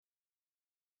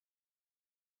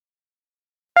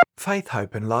Faith,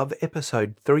 Hope and Love,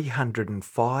 episode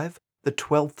 305, the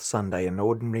 12th Sunday in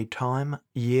Ordinary Time,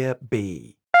 Year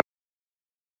B.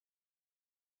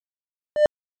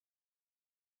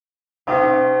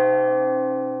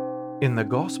 In the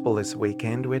Gospel this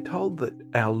weekend, we're told that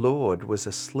our Lord was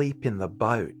asleep in the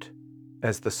boat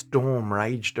as the storm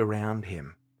raged around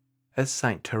him. As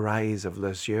Saint Therese of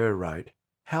Lisieux wrote,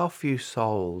 "How few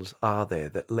souls are there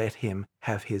that let him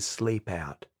have his sleep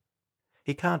out?"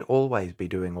 He can't always be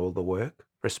doing all the work,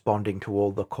 responding to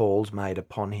all the calls made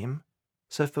upon him.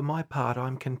 So for my part,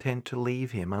 I'm content to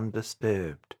leave him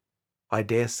undisturbed. I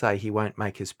dare say he won't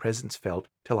make his presence felt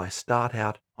till I start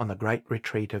out on the great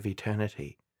retreat of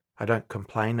eternity. I don't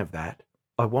complain of that.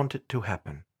 I want it to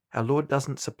happen. Our Lord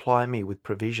doesn't supply me with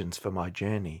provisions for my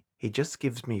journey. He just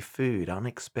gives me food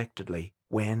unexpectedly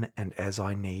when and as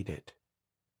I need it.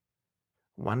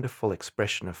 Wonderful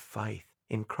expression of faith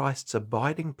in Christ's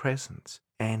abiding presence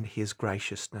and his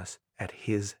graciousness at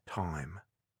his time.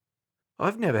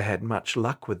 I've never had much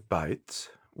luck with boats.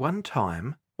 One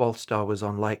time, whilst I was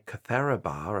on Lake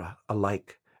Catharaba, a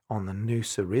lake on the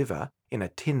Noosa River, in a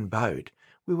tin boat,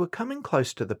 we were coming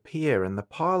close to the pier and the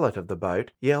pilot of the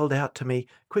boat yelled out to me,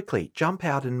 "Quickly, jump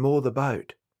out and moor the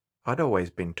boat." I'd always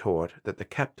been taught that the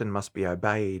captain must be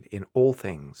obeyed in all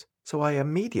things, so I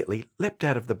immediately leapt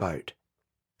out of the boat.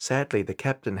 Sadly, the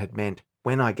captain had meant,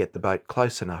 "When I get the boat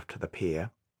close enough to the pier,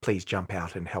 please jump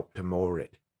out and help to moor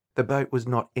it." The boat was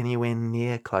not anywhere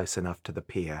near close enough to the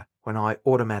pier when I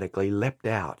automatically leapt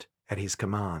out at his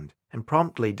command and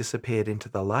promptly disappeared into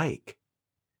the lake.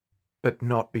 But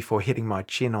not before hitting my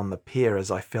chin on the pier as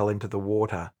I fell into the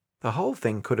water. The whole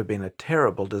thing could have been a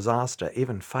terrible disaster,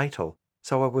 even fatal,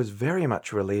 so I was very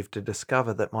much relieved to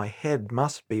discover that my head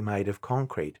must be made of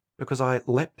concrete, because I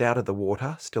leapt out of the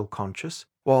water, still conscious,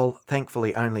 while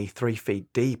thankfully only 3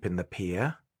 feet deep in the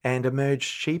pier, and emerged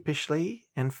sheepishly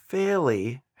and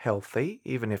fairly healthy,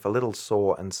 even if a little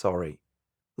sore and sorry.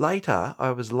 Later,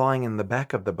 I was lying in the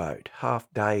back of the boat, half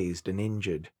dazed and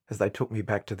injured, as they took me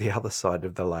back to the other side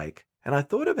of the lake, and I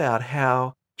thought about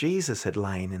how Jesus had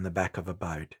lain in the back of a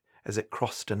boat as it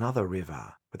crossed another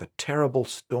river, with a terrible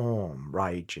storm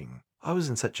raging. I was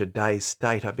in such a dazed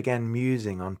state I began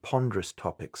musing on ponderous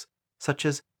topics, such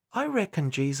as, I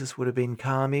reckon Jesus would have been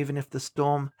calm even if the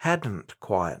storm hadn't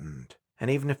quietened, and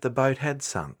even if the boat had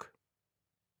sunk.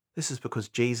 This is because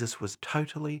Jesus was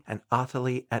totally and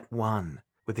utterly at one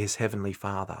with his heavenly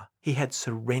Father. He had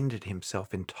surrendered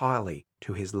himself entirely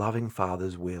to his loving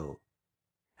Father's will,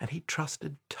 and he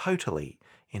trusted totally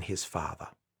in his Father.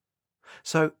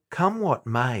 So, come what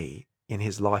may in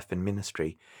his life and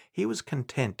ministry, he was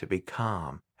content to be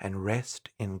calm and rest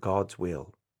in God's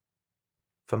will.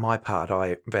 For my part,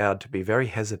 I vowed to be very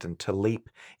hesitant to leap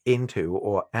into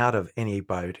or out of any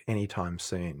boat anytime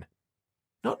soon.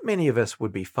 Not many of us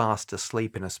would be fast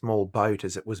asleep in a small boat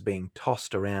as it was being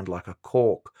tossed around like a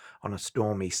cork on a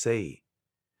stormy sea.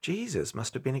 Jesus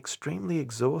must have been extremely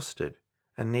exhausted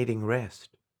and needing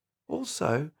rest.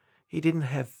 Also, he didn't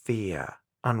have fear,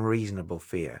 unreasonable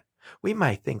fear. We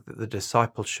may think that the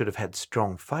disciples should have had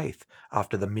strong faith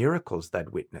after the miracles they'd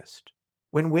witnessed.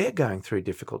 When we're going through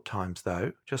difficult times,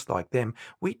 though, just like them,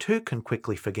 we too can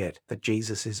quickly forget that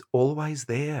Jesus is always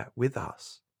there with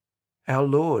us. Our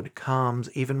Lord calms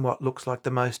even what looks like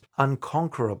the most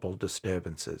unconquerable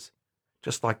disturbances,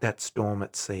 just like that storm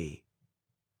at sea.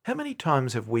 How many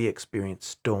times have we experienced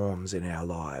storms in our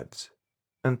lives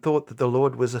and thought that the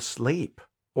Lord was asleep,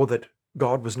 or that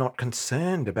God was not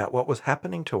concerned about what was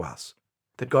happening to us,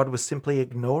 that God was simply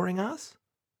ignoring us?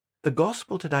 The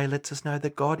gospel today lets us know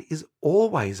that God is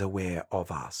always aware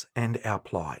of us and our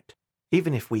plight.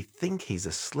 Even if we think he's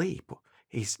asleep,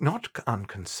 he's not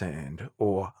unconcerned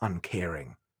or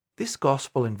uncaring. This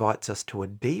gospel invites us to a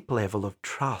deep level of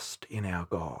trust in our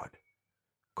God.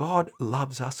 God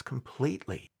loves us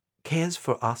completely, cares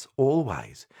for us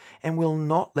always, and will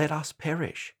not let us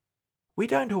perish. We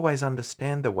don't always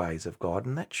understand the ways of God,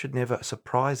 and that should never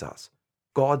surprise us.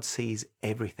 God sees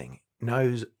everything,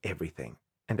 knows everything,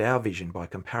 and our vision by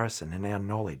comparison and our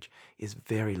knowledge is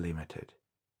very limited.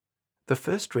 The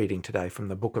first reading today from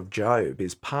the book of Job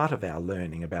is part of our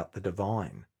learning about the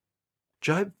divine.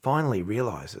 Job finally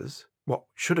realizes what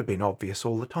should have been obvious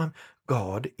all the time: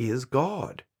 God is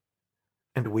God,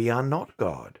 and we are not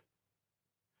God.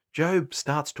 Job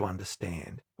starts to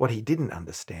understand what he didn't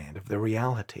understand of the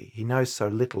reality. He knows so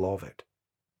little of it.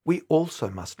 We also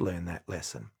must learn that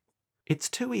lesson. It's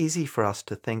too easy for us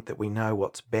to think that we know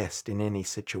what's best in any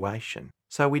situation,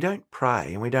 so we don't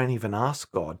pray and we don't even ask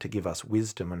God to give us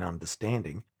wisdom and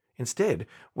understanding. Instead,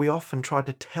 we often try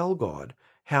to tell God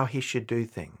how he should do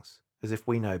things, as if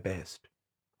we know best.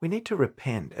 We need to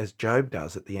repent as Job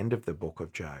does at the end of the book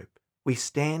of Job. We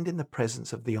stand in the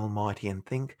presence of the Almighty and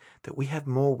think that we have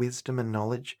more wisdom and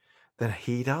knowledge than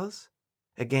He does.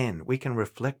 Again, we can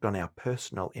reflect on our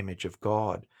personal image of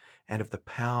God and of the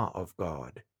power of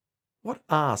God. What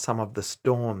are some of the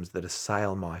storms that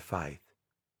assail my faith?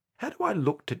 How do I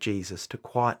look to Jesus to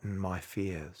quieten my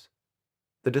fears?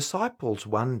 The disciples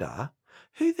wonder,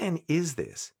 who then is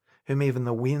this whom even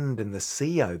the wind and the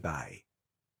sea obey?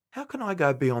 How can I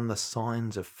go beyond the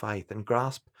signs of faith and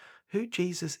grasp who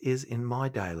Jesus is in my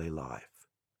daily life?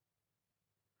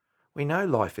 We know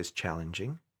life is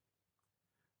challenging.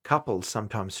 Couples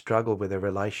sometimes struggle with their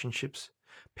relationships.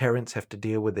 Parents have to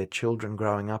deal with their children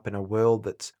growing up in a world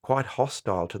that's quite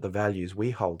hostile to the values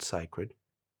we hold sacred.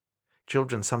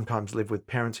 Children sometimes live with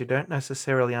parents who don't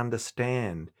necessarily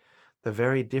understand the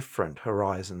very different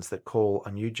horizons that call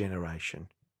a new generation.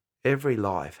 Every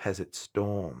life has its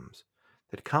storms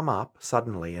that come up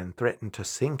suddenly and threaten to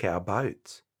sink our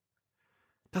boats.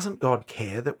 Doesn't God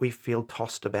care that we feel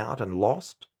tossed about and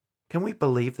lost? Can we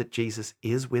believe that Jesus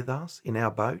is with us in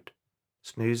our boat,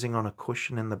 snoozing on a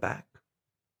cushion in the back?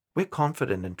 We're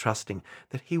confident and trusting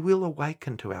that He will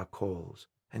awaken to our calls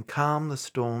and calm the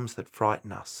storms that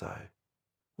frighten us so.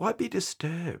 Why be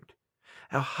disturbed?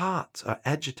 Our hearts are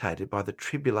agitated by the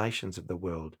tribulations of the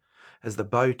world, as the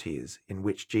boat is in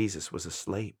which Jesus was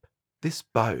asleep. This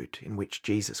boat in which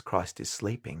Jesus Christ is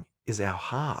sleeping is our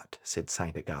heart, said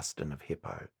St. Augustine of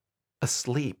Hippo.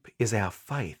 Asleep is our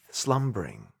faith,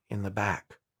 slumbering in the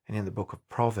back. And in the book of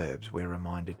Proverbs we're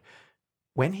reminded,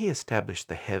 when He established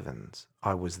the heavens,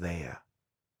 I was there.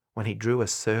 When He drew a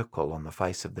circle on the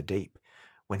face of the deep,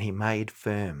 when He made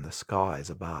firm the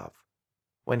skies above.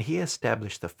 When He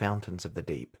established the fountains of the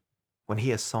deep, when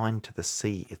He assigned to the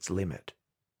sea its limit,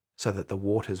 so that the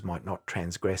waters might not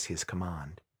transgress His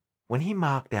command, when He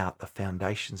marked out the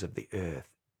foundations of the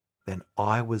earth, then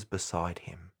I was beside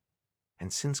Him.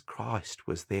 And since Christ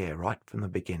was there right from the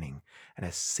beginning and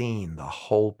has seen the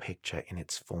whole picture in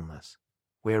its fullness,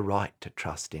 we're right to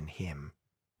trust in Him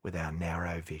with our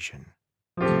narrow vision.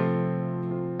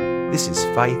 This is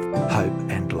Faith, Hope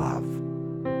and Love.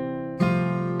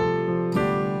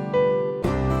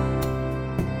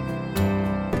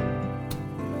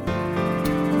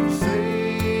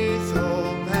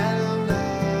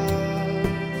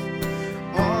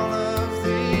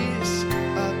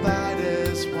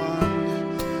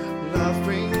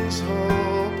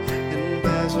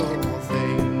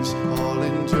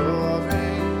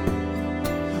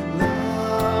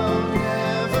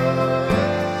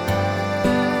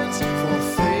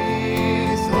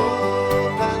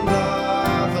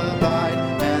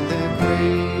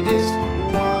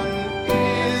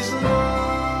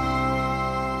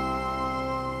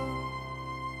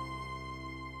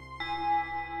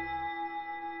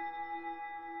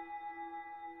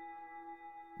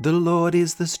 The Lord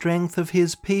is the strength of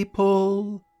His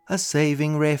people, a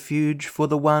saving refuge for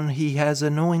the one He has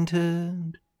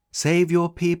anointed. Save your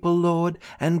people, Lord,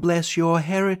 and bless your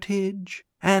heritage,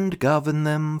 and govern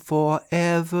them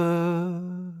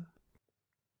forever.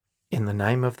 In the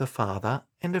name of the Father,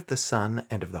 and of the Son,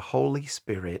 and of the Holy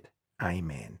Spirit.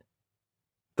 Amen.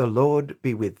 The Lord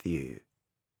be with you.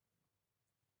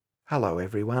 Hello,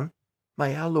 everyone.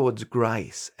 May our Lord's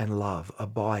grace and love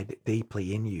abide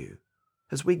deeply in you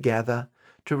as we gather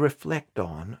to reflect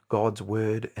on God's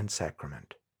word and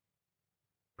sacrament.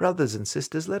 Brothers and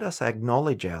sisters, let us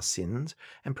acknowledge our sins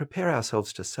and prepare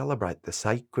ourselves to celebrate the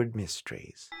sacred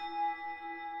mysteries.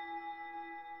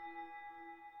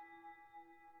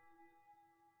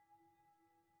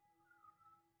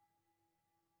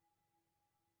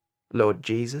 Lord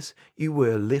Jesus, you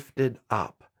were lifted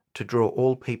up to draw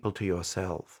all people to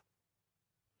yourself.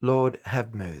 Lord,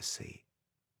 have mercy.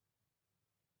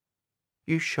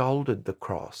 You shouldered the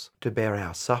cross to bear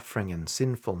our suffering and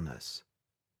sinfulness.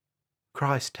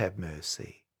 Christ, have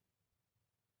mercy.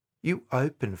 You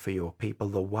open for your people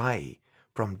the way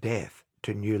from death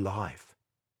to new life.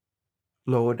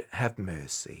 Lord, have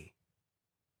mercy.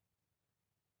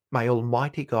 May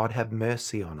Almighty God have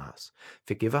mercy on us,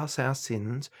 forgive us our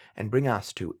sins, and bring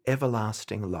us to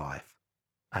everlasting life.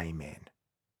 Amen.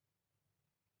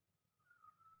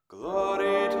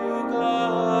 Glory to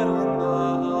God in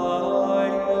the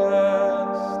highest,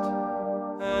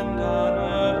 and on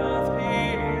earth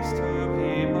peace to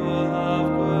people of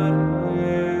good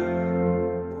will.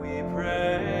 We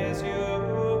praise you,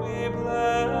 we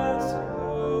bless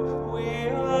you, we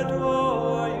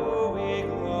adore you, we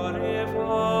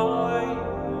glorify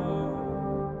you.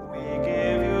 We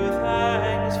give you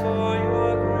thanks for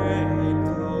your great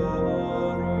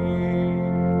glory.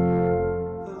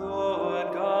 Lord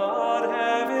God,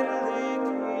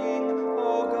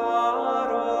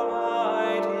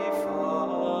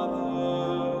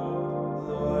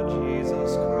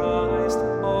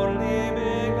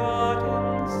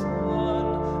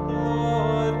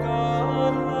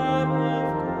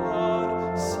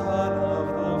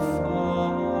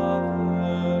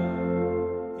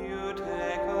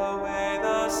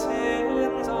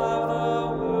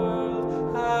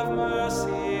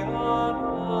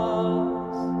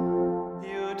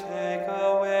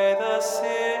 away the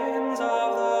sins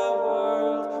of the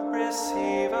world,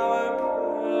 receive our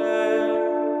prayer.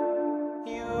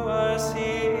 You are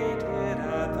seated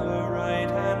at the right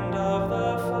hand of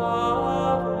the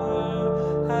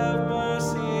Father. Have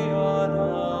mercy on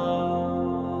us.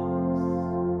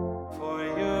 For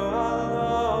you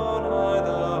alone are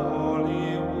the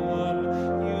Holy One.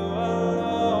 You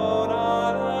alone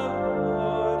are the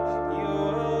Lord. You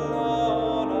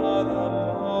alone are the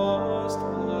Most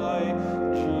High,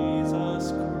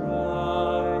 Jesus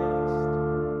Christ.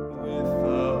 With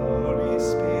the Holy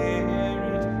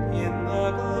Spirit, in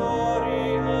the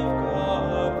glory of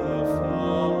God the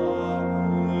Father.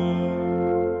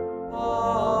 Amen.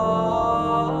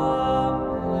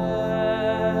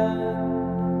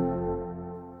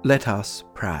 Let us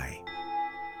pray.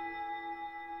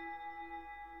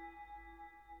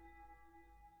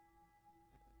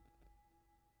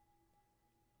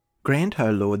 Grant,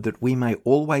 O Lord, that we may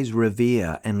always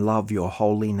revere and love your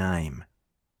holy name.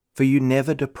 For you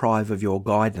never deprive of your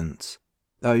guidance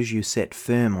those you set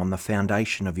firm on the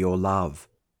foundation of your love.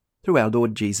 Through our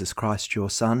Lord Jesus Christ, your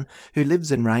Son, who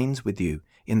lives and reigns with you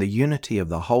in the unity of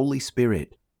the Holy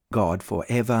Spirit, God for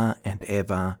ever and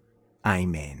ever.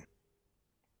 Amen.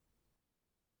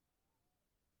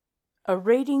 A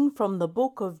reading from the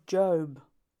book of Job.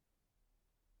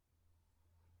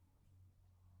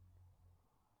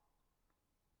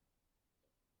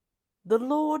 The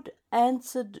Lord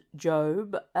answered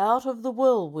Job out of the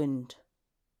whirlwind.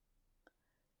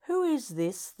 Who is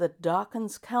this that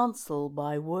darkens counsel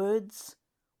by words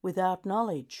without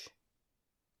knowledge?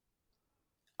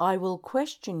 I will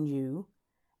question you,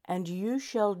 and you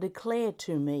shall declare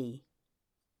to me.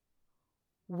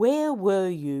 Where were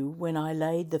you when I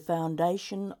laid the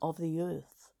foundation of the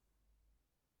earth?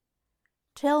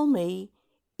 Tell me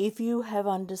if you have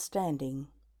understanding.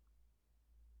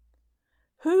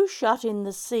 Who shut in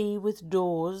the sea with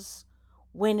doors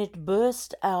when it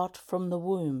burst out from the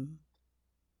womb?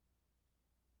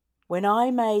 When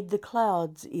I made the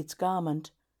clouds its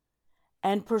garment,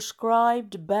 and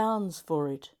prescribed bounds for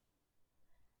it,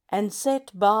 and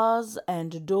set bars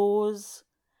and doors,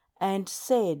 and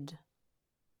said,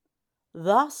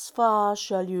 Thus far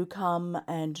shall you come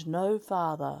and no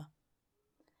farther,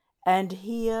 and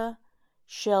here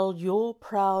shall your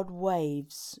proud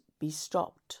waves be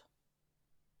stopped.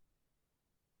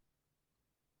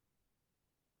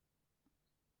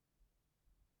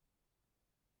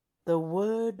 The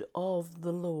word of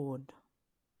the Lord.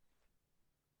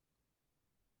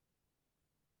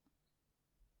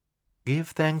 Give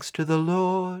thanks to the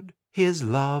Lord, his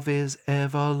love is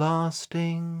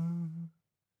everlasting.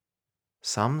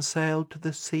 Some sailed to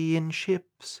the sea in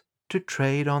ships, to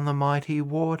trade on the mighty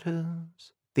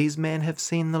waters. These men have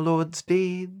seen the Lord's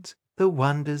deeds, the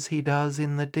wonders he does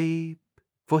in the deep.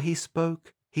 For he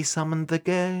spoke, he summoned the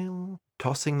gale,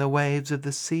 tossing the waves of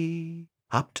the sea,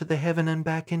 up to the heaven and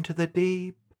back into the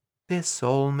deep. Their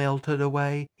soul melted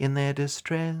away in their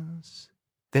distress.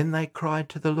 Then they cried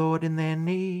to the Lord in their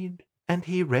need, and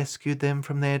he rescued them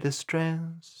from their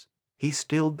distress. He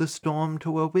stilled the storm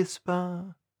to a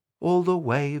whisper. All the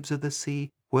waves of the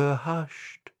sea were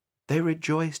hushed. They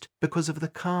rejoiced because of the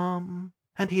calm,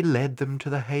 and he led them to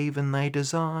the haven they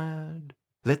desired.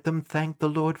 Let them thank the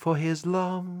Lord for his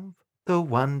love, the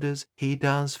wonders he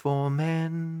does for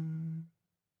men.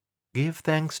 Give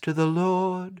thanks to the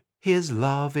Lord, his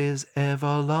love is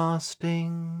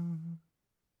everlasting.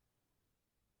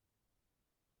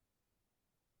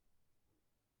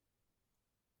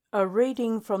 A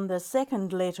reading from the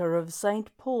second letter of St.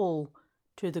 Paul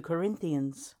to the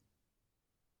Corinthians.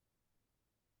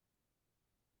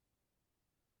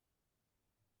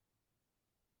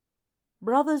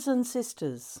 Brothers and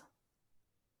sisters,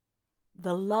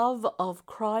 the love of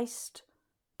Christ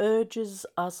urges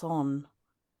us on,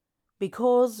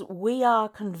 because we are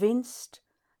convinced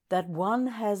that one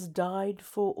has died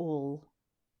for all.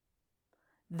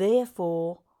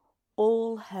 Therefore,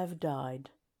 all have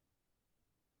died.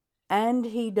 And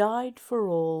he died for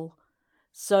all,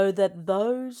 so that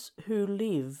those who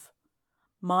live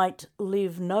might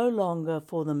live no longer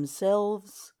for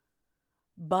themselves,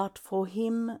 but for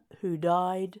him who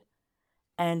died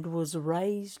and was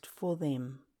raised for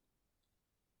them.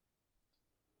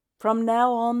 From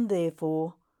now on,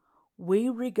 therefore, we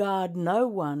regard no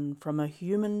one from a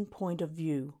human point of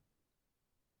view.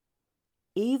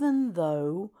 Even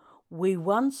though we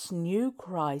once knew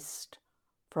Christ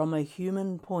from a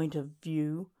human point of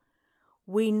view,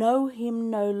 we know him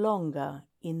no longer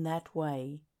in that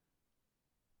way.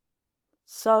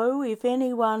 So, if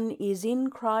anyone is in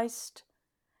Christ,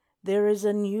 there is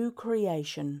a new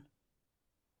creation.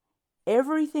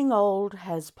 Everything old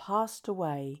has passed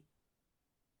away.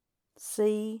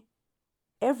 See,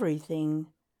 everything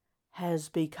has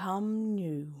become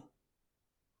new.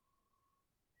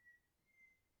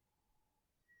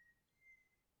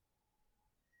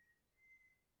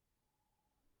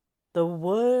 The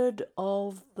word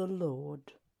of the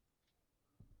Lord.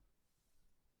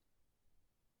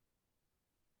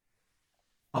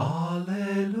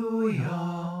 Alleluia,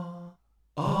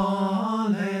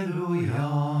 Alleluia,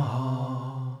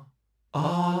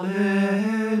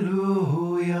 Alleluia.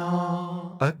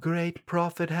 A great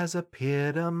prophet has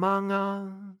appeared among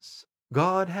us.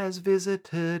 God has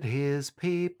visited his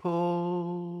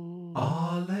people.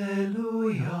 Alleluia,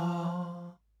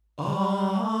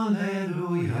 Alleluia,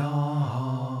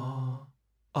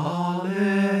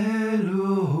 Alleluia.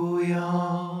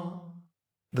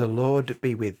 The Lord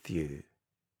be with you.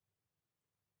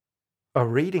 A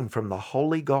reading from the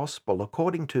Holy Gospel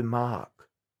according to Mark.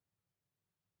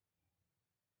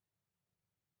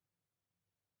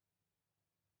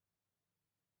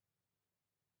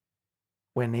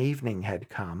 When evening had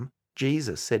come,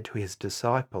 Jesus said to his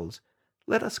disciples,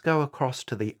 "Let us go across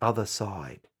to the other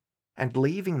side." And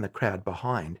leaving the crowd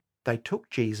behind, they took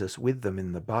Jesus with them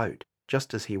in the boat,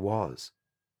 just as he was.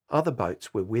 Other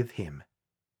boats were with him.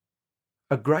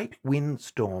 A great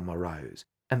windstorm arose,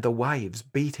 and the waves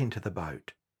beat into the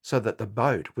boat, so that the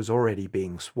boat was already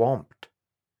being swamped.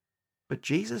 But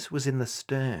Jesus was in the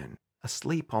stern,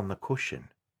 asleep on the cushion.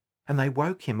 And they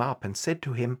woke him up and said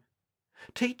to him,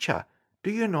 "Teacher,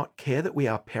 do you not care that we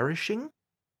are perishing?"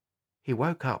 He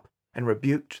woke up and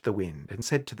rebuked the wind and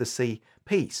said to the sea,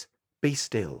 "Peace, be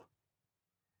still."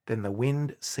 Then the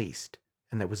wind ceased,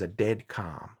 and there was a dead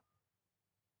calm.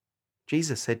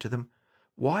 Jesus said to them,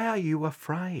 "Why are you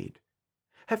afraid?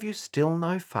 Have you still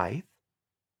no faith?"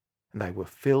 And they were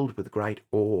filled with great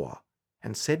awe,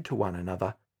 and said to one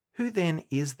another, "Who then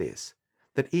is this,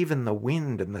 that even the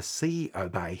wind and the sea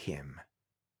obey him?"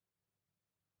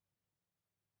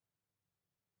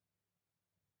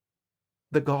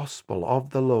 The Gospel of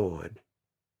the Lord.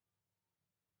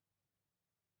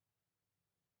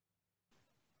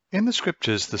 In the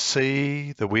scriptures, the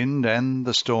sea, the wind, and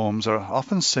the storms are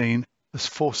often seen as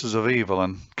forces of evil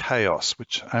and chaos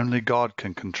which only God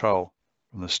can control.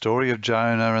 From the story of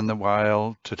Jonah and the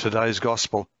whale to today's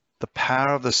gospel, the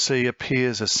power of the sea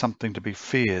appears as something to be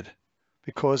feared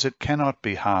because it cannot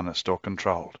be harnessed or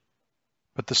controlled.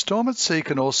 But the storm at sea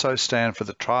can also stand for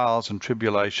the trials and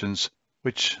tribulations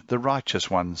which the righteous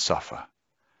ones suffer,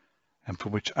 and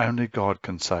from which only God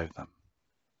can save them.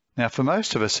 Now, for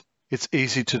most of us, it's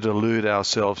easy to delude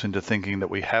ourselves into thinking that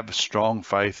we have strong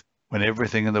faith when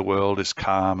everything in the world is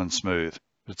calm and smooth.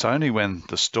 But it's only when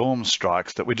the storm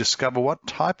strikes that we discover what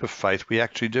type of faith we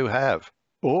actually do have,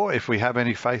 or if we have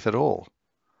any faith at all.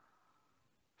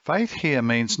 Faith here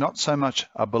means not so much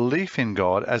a belief in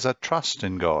God as a trust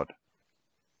in God.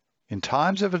 In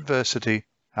times of adversity,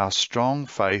 our strong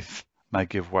faith may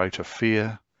give way to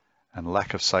fear and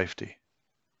lack of safety.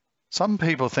 Some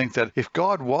people think that if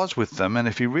God was with them and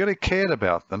if he really cared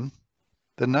about them,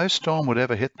 then no storm would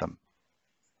ever hit them.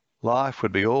 Life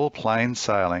would be all plain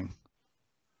sailing.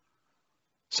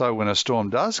 So when a storm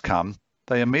does come,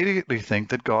 they immediately think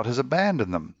that God has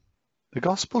abandoned them. The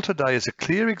gospel today is a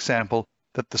clear example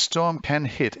that the storm can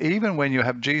hit even when you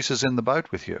have Jesus in the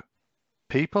boat with you.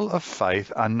 People of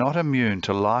faith are not immune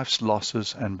to life's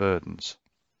losses and burdens.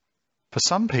 For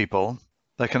some people,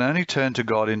 they can only turn to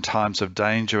God in times of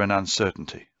danger and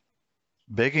uncertainty,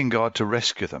 begging God to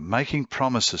rescue them, making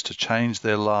promises to change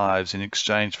their lives in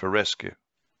exchange for rescue.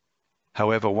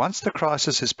 However, once the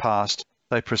crisis is past,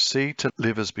 they proceed to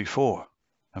live as before.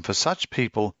 And for such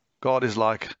people, God is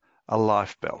like a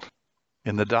lifebelt.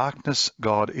 In the darkness,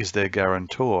 God is their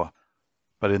guarantor.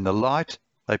 But in the light,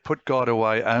 they put God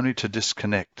away only to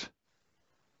disconnect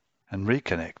and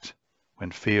reconnect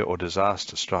when fear or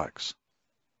disaster strikes.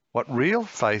 What real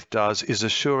faith does is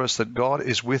assure us that God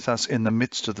is with us in the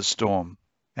midst of the storm.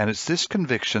 And it's this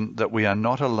conviction that we are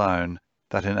not alone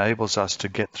that enables us to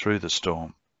get through the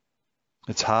storm.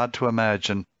 It's hard to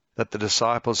imagine that the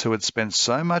disciples who had spent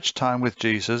so much time with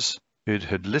Jesus, who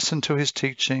had listened to his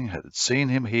teaching, had seen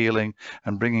him healing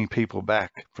and bringing people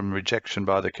back from rejection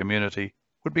by the community,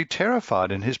 would be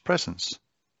terrified in his presence.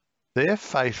 Their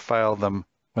faith failed them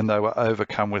when they were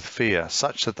overcome with fear,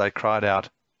 such that they cried out,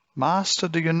 "Master,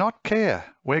 do you not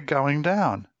care? We're going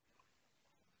down."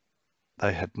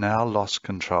 They had now lost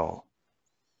control.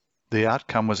 The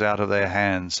outcome was out of their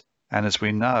hands, and as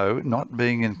we know, not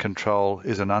being in control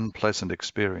is an unpleasant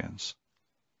experience.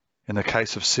 In the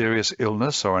case of serious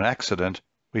illness or an accident,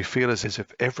 we feel as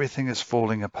if everything is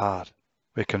falling apart.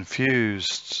 We're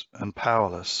confused and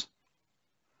powerless.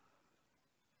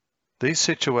 These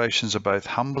situations are both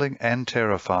humbling and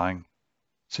terrifying,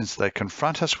 since they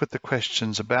confront us with the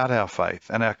questions about our faith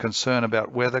and our concern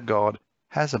about whether God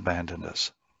has abandoned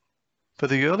us. For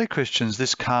the early Christians,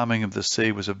 this calming of the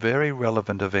sea was a very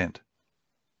relevant event.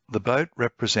 The boat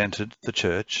represented the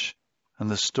church, and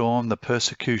the storm the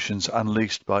persecutions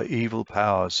unleashed by evil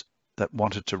powers that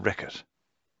wanted to wreck it.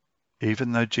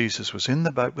 Even though Jesus was in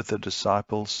the boat with the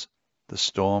disciples, the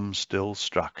storm still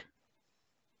struck.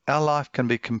 Our life can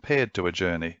be compared to a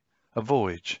journey, a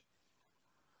voyage.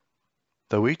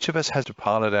 Though each of us has to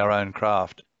pilot our own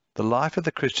craft, the life of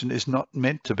the Christian is not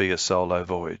meant to be a solo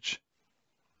voyage,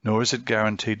 nor is it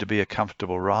guaranteed to be a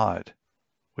comfortable ride.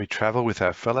 We travel with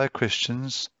our fellow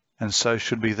Christians, and so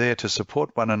should be there to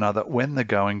support one another when the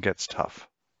going gets tough.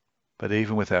 But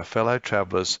even with our fellow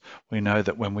travellers, we know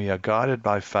that when we are guided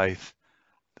by faith,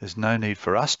 there's no need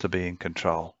for us to be in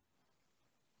control.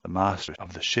 The master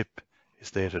of the ship is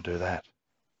there to do that.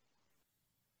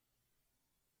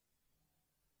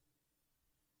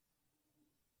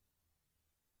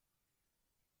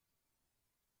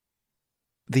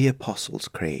 The Apostles'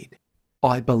 Creed.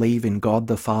 I believe in God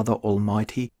the Father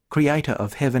Almighty, creator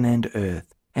of heaven and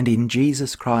earth, and in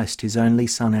Jesus Christ, his only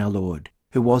Son, our Lord,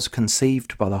 who was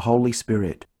conceived by the Holy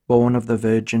Spirit, born of the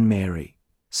Virgin Mary,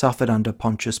 suffered under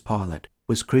Pontius Pilate,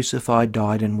 was crucified,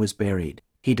 died, and was buried.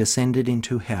 He descended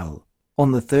into hell.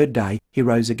 On the third day he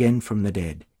rose again from the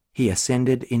dead. He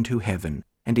ascended into heaven,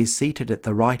 and is seated at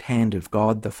the right hand of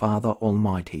God the Father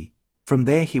Almighty. From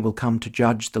there he will come to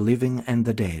judge the living and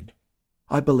the dead.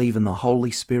 I believe in the Holy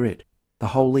Spirit, the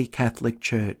Holy Catholic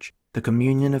Church, the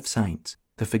communion of saints,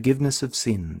 the forgiveness of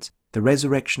sins, the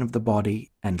resurrection of the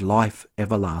body, and life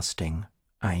everlasting.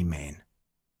 Amen.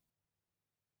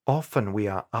 Often we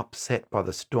are upset by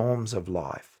the storms of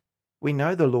life. We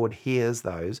know the Lord hears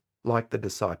those, like the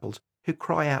disciples, who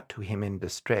cry out to him in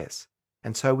distress,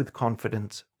 and so with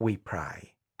confidence we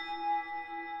pray.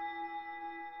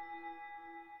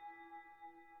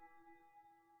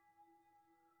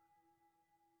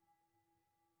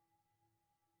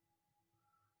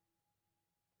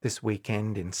 This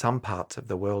weekend in some parts of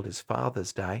the world is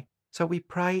Father's Day, so we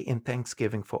pray in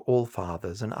thanksgiving for all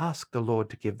fathers and ask the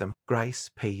Lord to give them grace,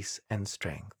 peace, and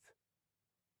strength.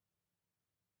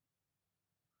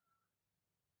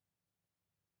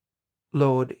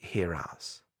 Lord, hear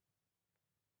us.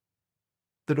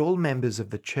 That all members of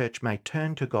the Church may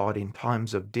turn to God in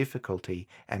times of difficulty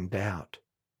and doubt.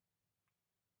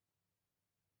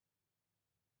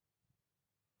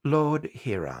 Lord,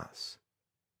 hear us.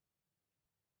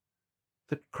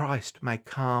 That Christ may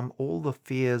calm all the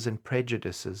fears and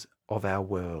prejudices of our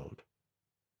world.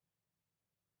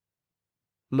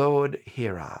 Lord,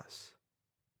 hear us.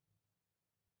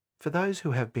 For those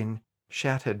who have been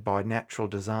shattered by natural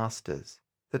disasters,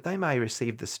 that they may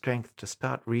receive the strength to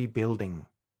start rebuilding.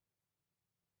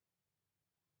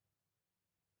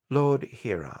 Lord,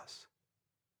 hear us.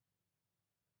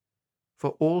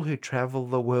 For all who travel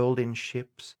the world in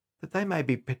ships, that they may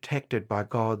be protected by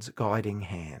God's guiding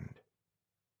hand.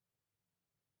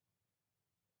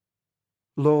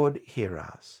 Lord, hear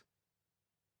us.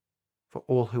 For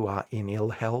all who are in ill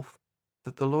health,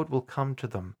 that the Lord will come to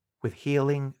them with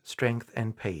healing, strength,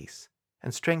 and peace,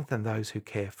 and strengthen those who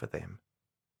care for them.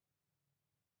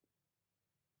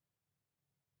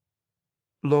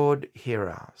 Lord, hear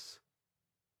us.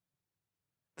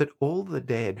 That all the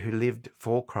dead who lived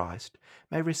for Christ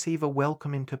may receive a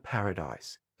welcome into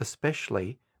paradise,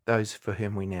 especially those for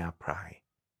whom we now pray.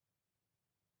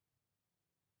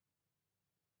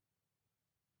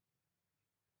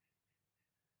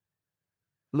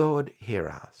 Lord, hear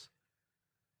us.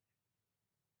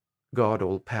 God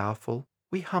all-powerful,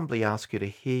 we humbly ask you to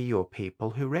hear your people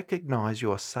who recognize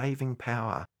your saving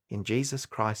power in Jesus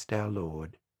Christ our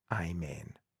Lord.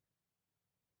 Amen.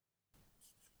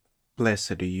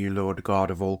 Blessed are you, Lord God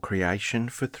of all creation,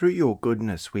 for through your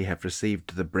goodness we have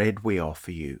received the bread we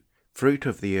offer you, fruit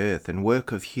of the earth and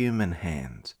work of human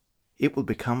hands. It will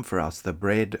become for us the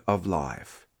bread of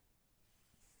life.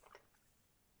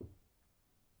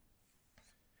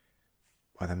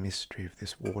 By the mystery of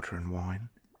this water and wine,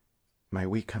 may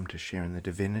we come to share in the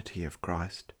divinity of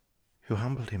Christ, who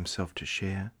humbled himself to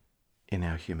share in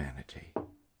our humanity.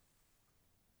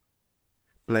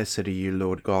 Blessed are you,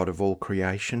 Lord God of all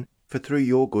creation, for through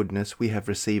your goodness we have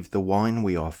received the wine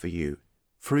we offer you,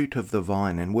 fruit of the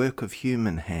vine and work of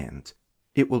human hands.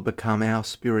 It will become our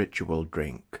spiritual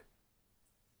drink.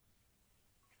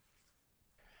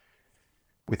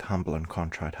 With humble and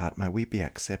contrite heart may we be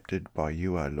accepted by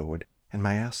you, O Lord, and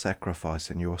may our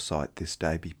sacrifice in your sight this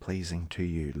day be pleasing to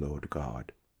you, Lord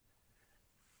God.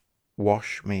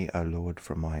 Wash me, O Lord,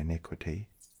 from my iniquity.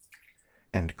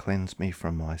 and cleanse me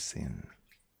from my sin.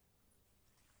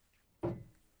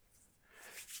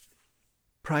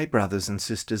 Pray, brothers and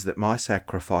sisters, that my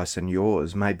sacrifice and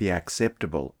yours may be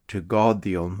acceptable to God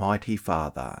the Almighty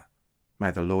Father. May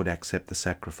the Lord accept the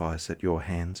sacrifice at your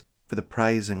hands for the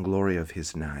praise and glory of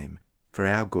his name, for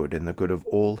our good and the good of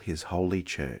all his holy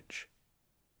church.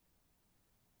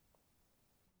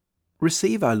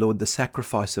 Receive, O Lord, the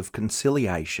sacrifice of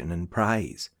conciliation and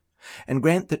praise, and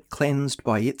grant that, cleansed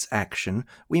by its action,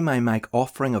 we may make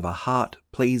offering of a heart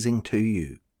pleasing to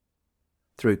you.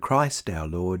 Through Christ our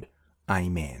Lord.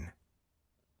 Amen.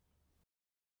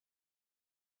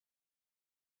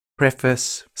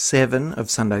 Preface 7 of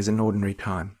Sundays in Ordinary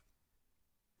Time.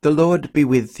 The Lord be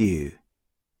with you.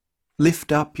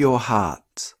 Lift up your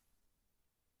hearts.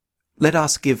 Let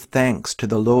us give thanks to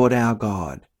the Lord our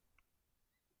God.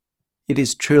 It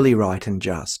is truly right and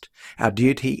just, our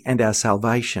duty and our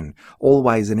salvation,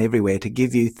 always and everywhere to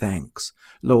give you thanks,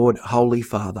 Lord, Holy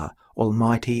Father,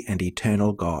 Almighty and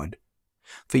Eternal God.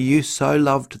 For you so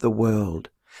loved the world,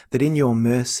 that in your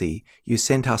mercy you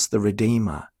sent us the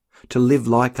Redeemer, to live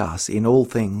like us in all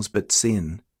things but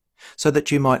sin, so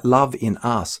that you might love in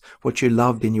us what you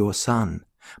loved in your Son,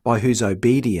 by whose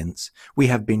obedience we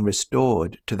have been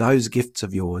restored to those gifts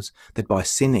of yours that by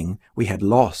sinning we had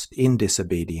lost in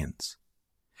disobedience.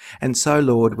 And so,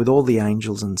 Lord, with all the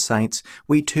angels and saints,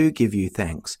 we too give you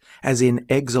thanks, as in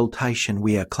exultation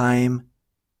we acclaim,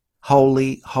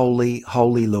 Holy, holy,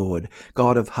 holy Lord,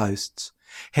 God of hosts,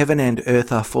 heaven and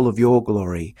earth are full of your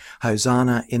glory.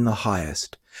 Hosanna in the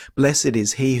highest. Blessed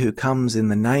is he who comes in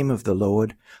the name of the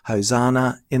Lord.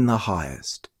 Hosanna in the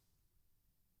highest.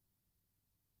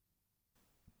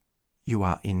 You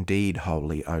are indeed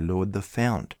holy, O Lord, the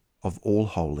fount of all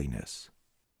holiness.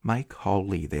 Make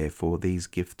holy, therefore, these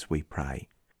gifts, we pray,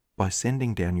 by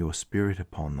sending down your Spirit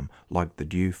upon them like the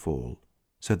dewfall,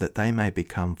 so that they may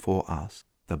become for us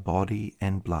the body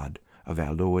and blood of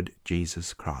our Lord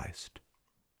Jesus Christ.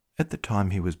 At the time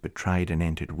he was betrayed and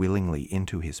entered willingly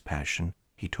into his passion,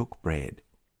 he took bread,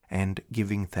 and,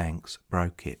 giving thanks,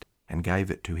 broke it, and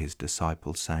gave it to his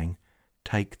disciples, saying,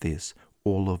 Take this,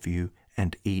 all of you,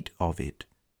 and eat of it,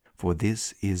 for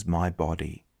this is my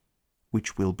body,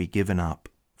 which will be given up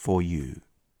for you.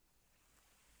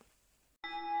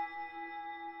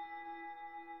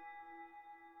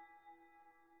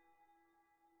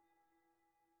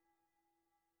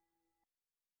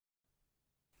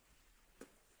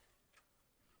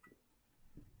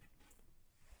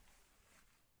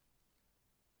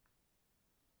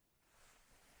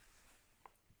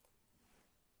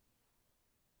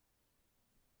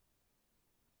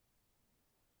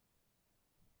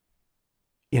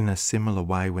 In a similar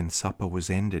way, when supper was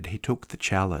ended, he took the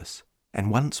chalice, and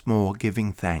once more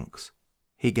giving thanks,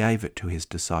 he gave it to his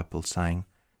disciples, saying,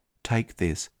 Take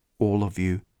this, all of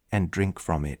you, and drink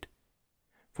from it,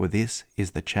 for this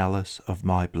is the chalice of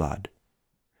my blood,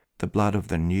 the blood of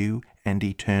the new and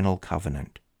eternal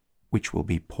covenant, which will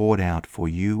be poured out for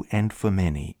you and for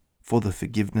many, for the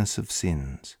forgiveness of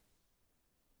sins.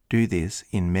 Do this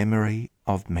in memory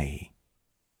of me.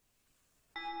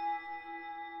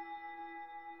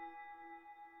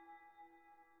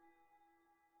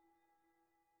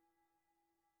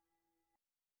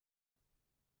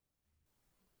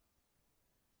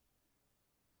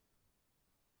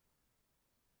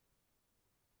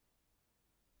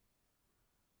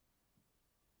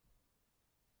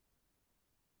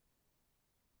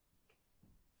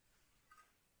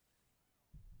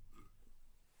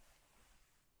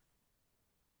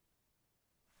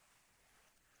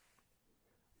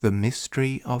 The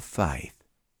mystery of faith.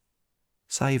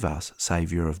 Save us,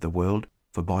 Saviour of the world,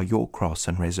 for by your cross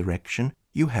and resurrection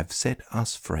you have set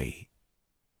us free.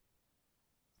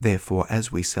 Therefore,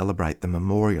 as we celebrate the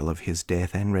memorial of his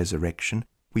death and resurrection,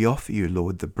 we offer you,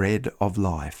 Lord, the bread of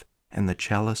life and the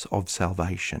chalice of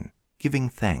salvation, giving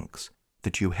thanks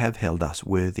that you have held us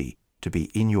worthy to be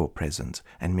in your presence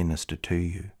and minister to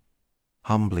you.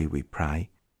 Humbly we pray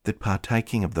that,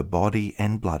 partaking of the body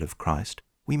and blood of Christ,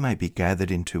 we may be gathered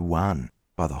into one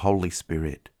by the Holy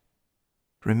Spirit.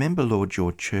 Remember, Lord,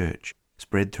 your church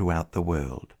spread throughout the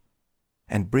world,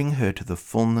 and bring her to the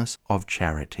fullness of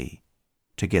charity,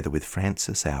 together with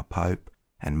Francis our Pope,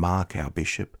 and Mark our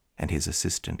Bishop, and his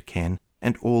assistant Ken,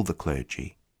 and all the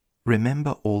clergy.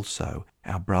 Remember also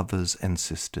our brothers and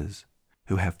sisters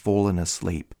who have fallen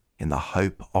asleep in the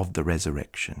hope of the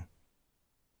resurrection,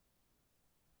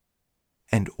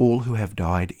 and all who have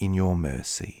died in your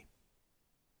mercy.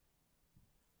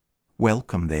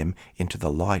 Welcome them into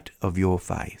the light of your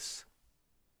face.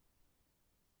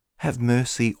 Have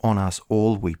mercy on us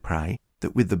all, we pray,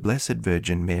 that with the Blessed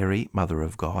Virgin Mary, Mother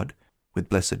of God, with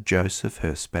blessed Joseph,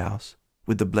 her spouse,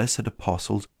 with the blessed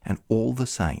apostles and all the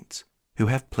saints who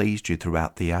have pleased you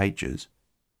throughout the ages,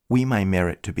 we may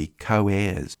merit to be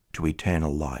co-heirs to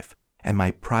eternal life and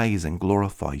may praise and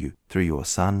glorify you through your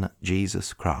Son,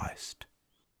 Jesus Christ.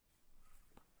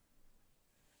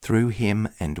 Through him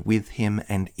and with him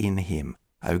and in him,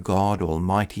 O God,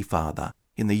 Almighty Father,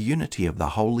 in the unity of the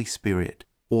Holy Spirit,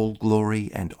 all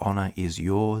glory and honour is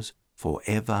yours for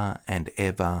ever and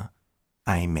ever.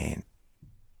 Amen.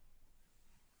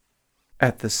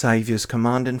 At the Saviour's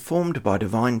command, informed by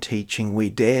divine teaching, we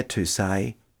dare to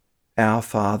say, Our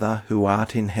Father, who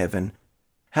art in heaven,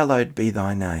 hallowed be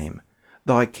thy name.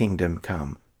 Thy kingdom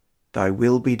come. Thy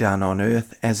will be done on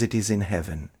earth as it is in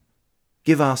heaven.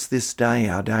 Give us this day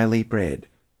our daily bread,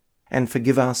 and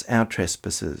forgive us our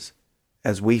trespasses,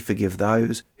 as we forgive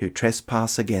those who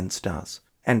trespass against us.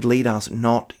 And lead us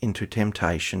not into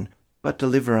temptation, but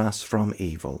deliver us from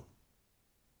evil.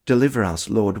 Deliver us,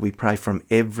 Lord, we pray, from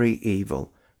every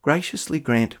evil. Graciously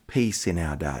grant peace in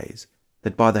our days,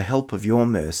 that by the help of your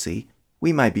mercy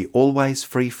we may be always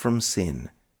free from sin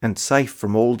and safe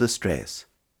from all distress,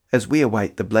 as we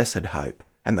await the blessed hope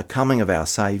and the coming of our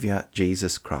Saviour,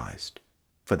 Jesus Christ.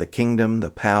 For the kingdom, the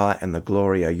power, and the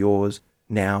glory are yours,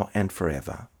 now and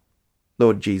forever.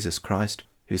 Lord Jesus Christ,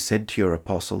 who said to your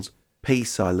apostles,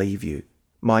 Peace I leave you,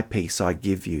 my peace I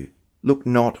give you. Look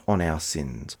not on our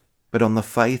sins, but on the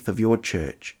faith of your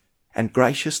church, and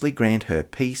graciously grant her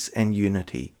peace and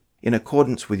unity, in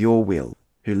accordance with your will,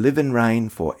 who live and reign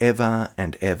for ever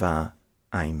and ever.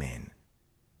 Amen.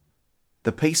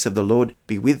 The peace of the Lord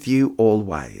be with you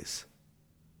always.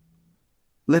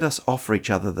 Let us offer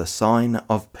each other the sign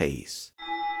of peace.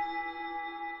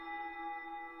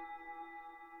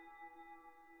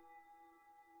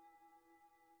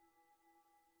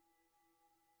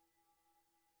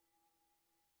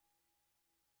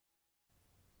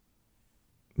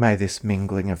 May this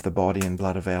mingling of the body and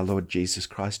blood of our Lord Jesus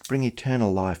Christ bring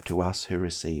eternal life to us who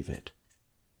receive it.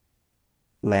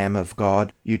 Lamb of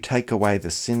God, you take away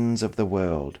the sins of the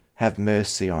world, have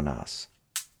mercy on us.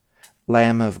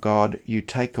 Lamb of God, you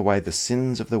take away the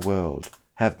sins of the world,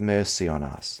 have mercy on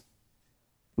us.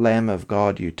 Lamb of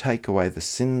God, you take away the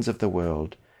sins of the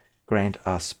world, grant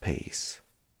us peace.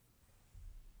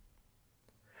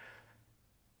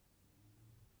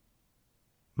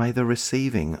 May the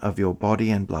receiving of your body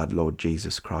and blood, Lord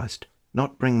Jesus Christ,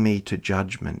 not bring me to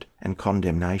judgment and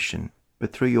condemnation,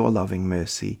 but through your loving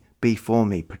mercy be for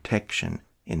me protection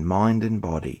in mind and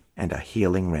body and a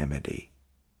healing remedy.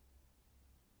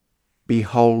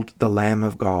 Behold the Lamb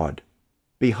of God.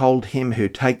 Behold him who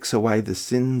takes away the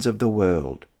sins of the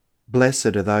world.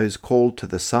 Blessed are those called to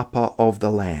the supper of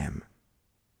the Lamb.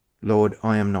 Lord,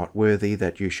 I am not worthy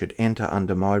that you should enter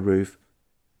under my roof,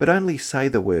 but only say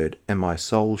the word, and my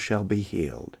soul shall be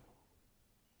healed.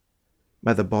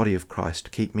 May the body of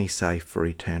Christ keep me safe for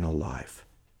eternal life.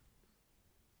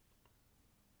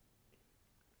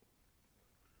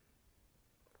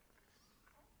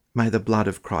 May the blood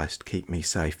of Christ keep me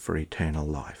safe for eternal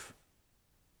life.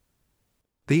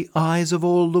 The eyes of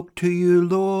all look to you,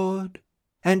 Lord,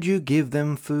 and you give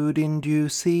them food in due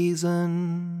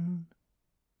season.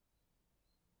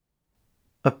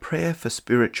 A prayer for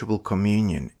spiritual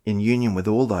communion in union with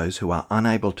all those who are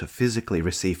unable to physically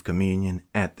receive communion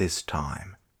at this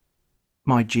time.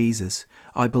 My Jesus,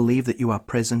 I believe that you are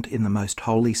present in the most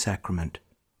holy sacrament.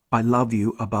 I love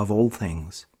you above all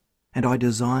things, and I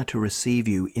desire to receive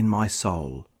you in my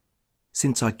soul.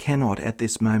 Since I cannot at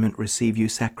this moment receive you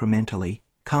sacramentally,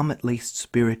 come at least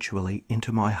spiritually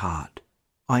into my heart.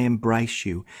 I embrace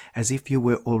you as if you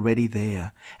were already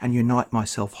there, and unite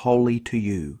myself wholly to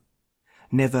you.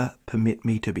 Never permit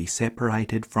me to be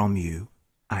separated from you.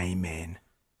 Amen.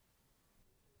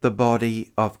 The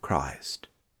body of Christ.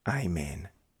 Amen.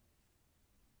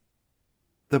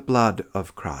 The blood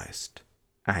of Christ.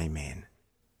 Amen.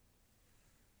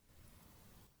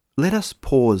 Let us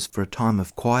pause for a time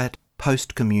of quiet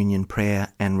post-communion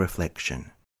prayer and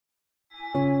reflection.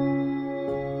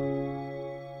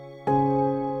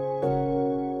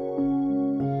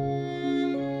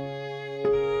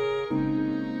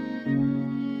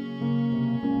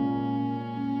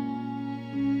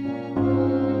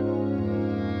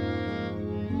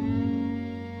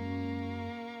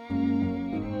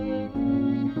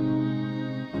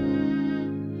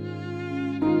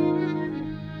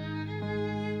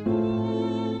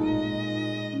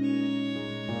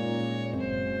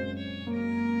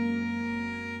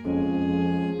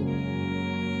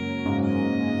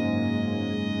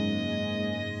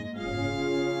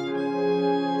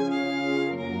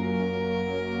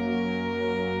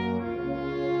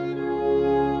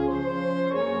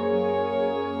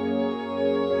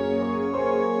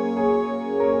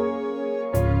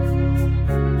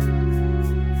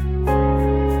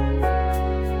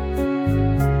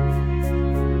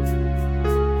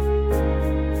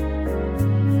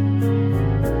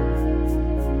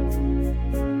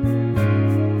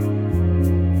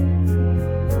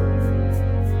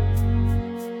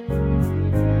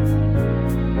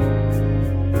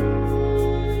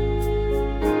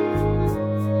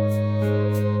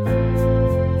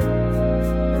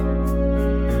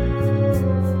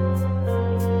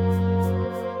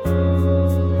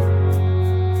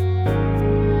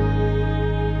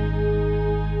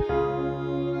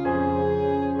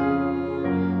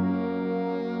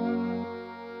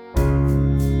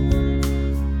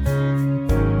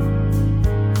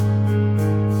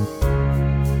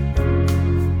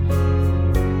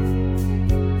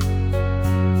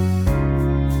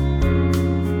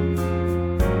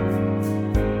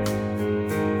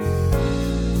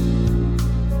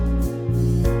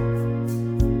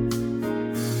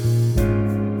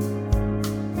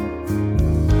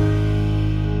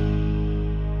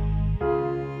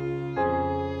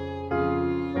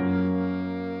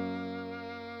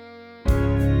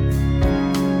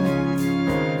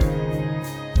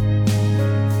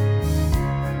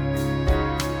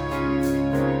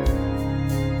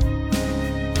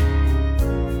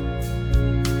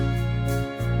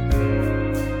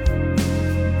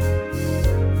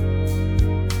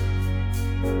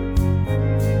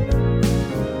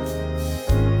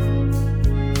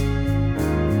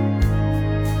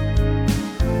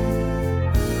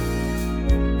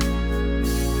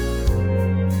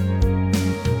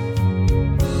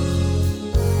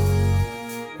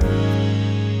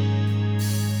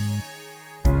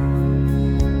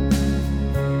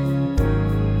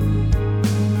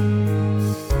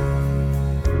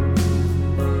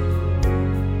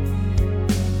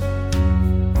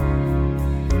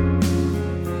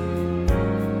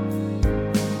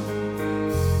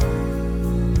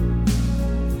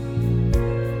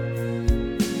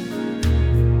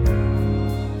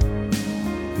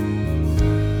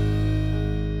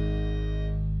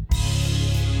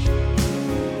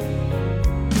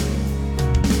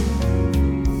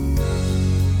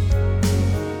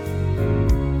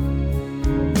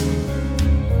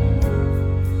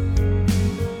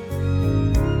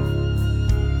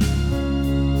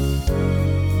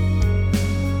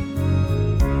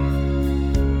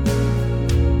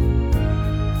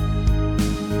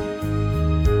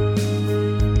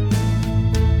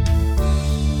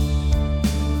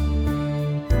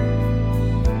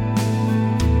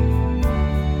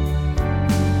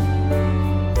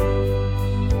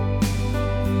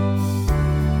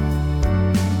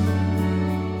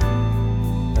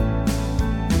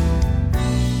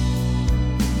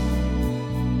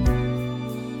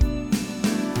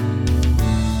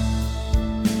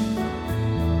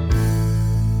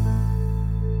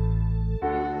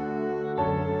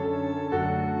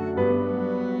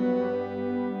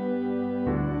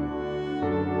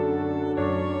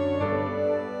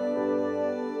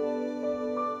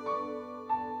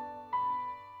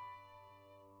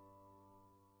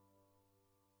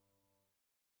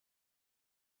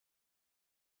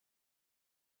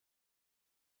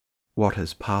 What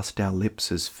has passed our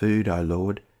lips as food, O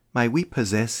Lord, may we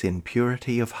possess in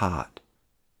purity of heart,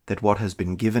 that what has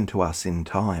been given to us in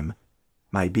time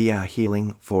may be our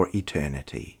healing for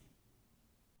eternity.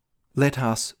 Let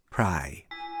us pray.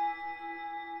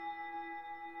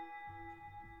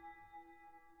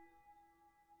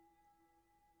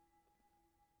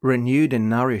 Renewed and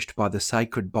nourished by the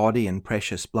sacred body and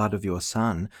precious blood of your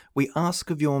Son, we ask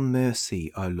of your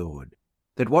mercy, O Lord,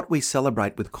 that what we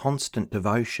celebrate with constant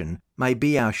devotion may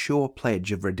be our sure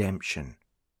pledge of redemption.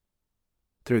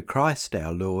 Through Christ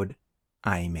our Lord.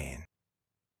 Amen.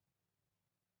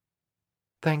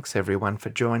 Thanks everyone for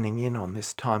joining in on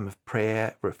this time of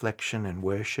prayer, reflection and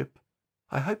worship.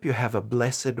 I hope you have a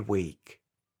blessed week.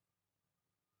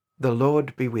 The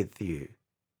Lord be with you.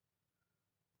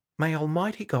 May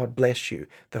Almighty God bless you,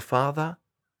 the Father,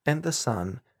 and the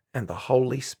Son, and the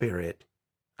Holy Spirit.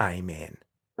 Amen.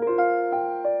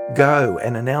 Go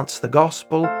and announce the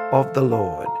gospel of the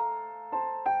Lord.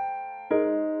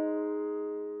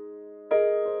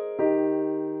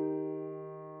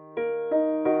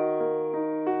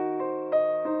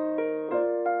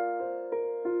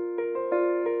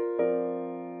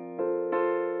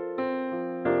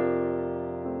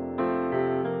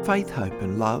 Faith, Hope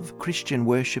and Love, Christian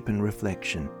Worship and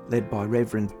Reflection, led by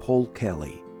Reverend Paul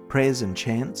Kelly. Prayers and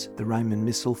Chants, the Roman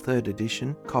Missal 3rd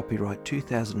edition, copyright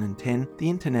 2010, the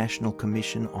International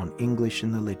Commission on English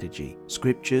in the Liturgy.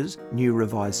 Scriptures, New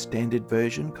Revised Standard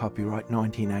Version, copyright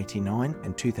 1989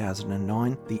 and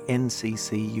 2009, the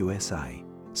NCC USA.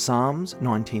 Psalms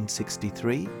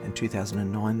 1963 and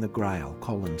 2009, The Grail,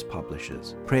 Collins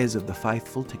Publishers. Prayers of the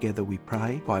Faithful, Together We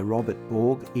Pray, by Robert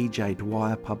Borg, E.J.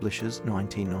 Dwyer Publishers,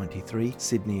 1993,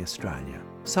 Sydney, Australia.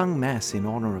 Sung Mass in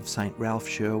honour of St. Ralph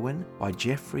Sherwin by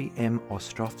Jeffrey M.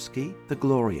 Ostrowski, The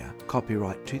Gloria,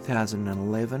 copyright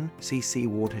 2011,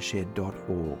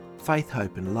 ccwatershed.org. Faith,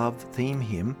 Hope and Love theme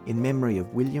hymn in memory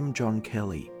of William John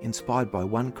Kelly, inspired by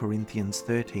 1 Corinthians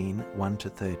 13,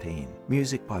 1-13.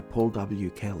 Music by Paul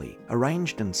W. Kelly,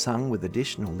 arranged and sung with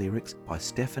additional lyrics by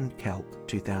Stephen Kelk,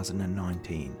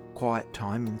 2019. Quiet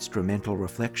Time instrumental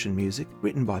reflection music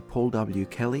written by Paul W.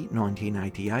 Kelly,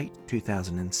 1988,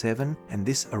 2007, and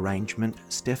this arrangement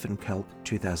Stephen Kelk,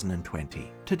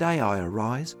 2020. Today I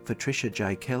Arise for Tricia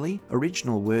J. Kelly,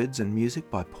 original words and music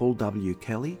by Paul W.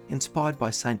 Kelly, inspired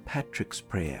by St. Patrick's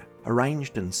Prayer,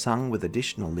 arranged and sung with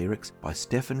additional lyrics by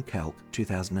Stephen Kelk,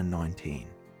 2019.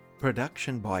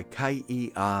 Production by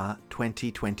KER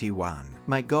 2021.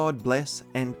 May God bless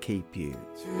and keep you.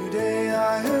 Today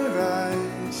I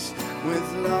arise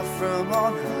with love from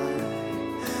on high,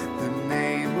 the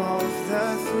name of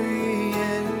the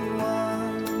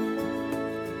Three-in-One.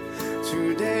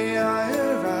 Today I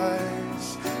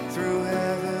arise through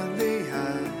heavenly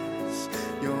eyes,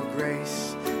 your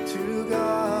grace to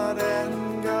God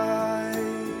and guide.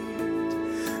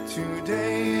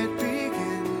 Today it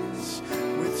begins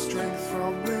with strength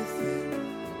from within.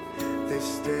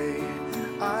 This day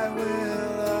I will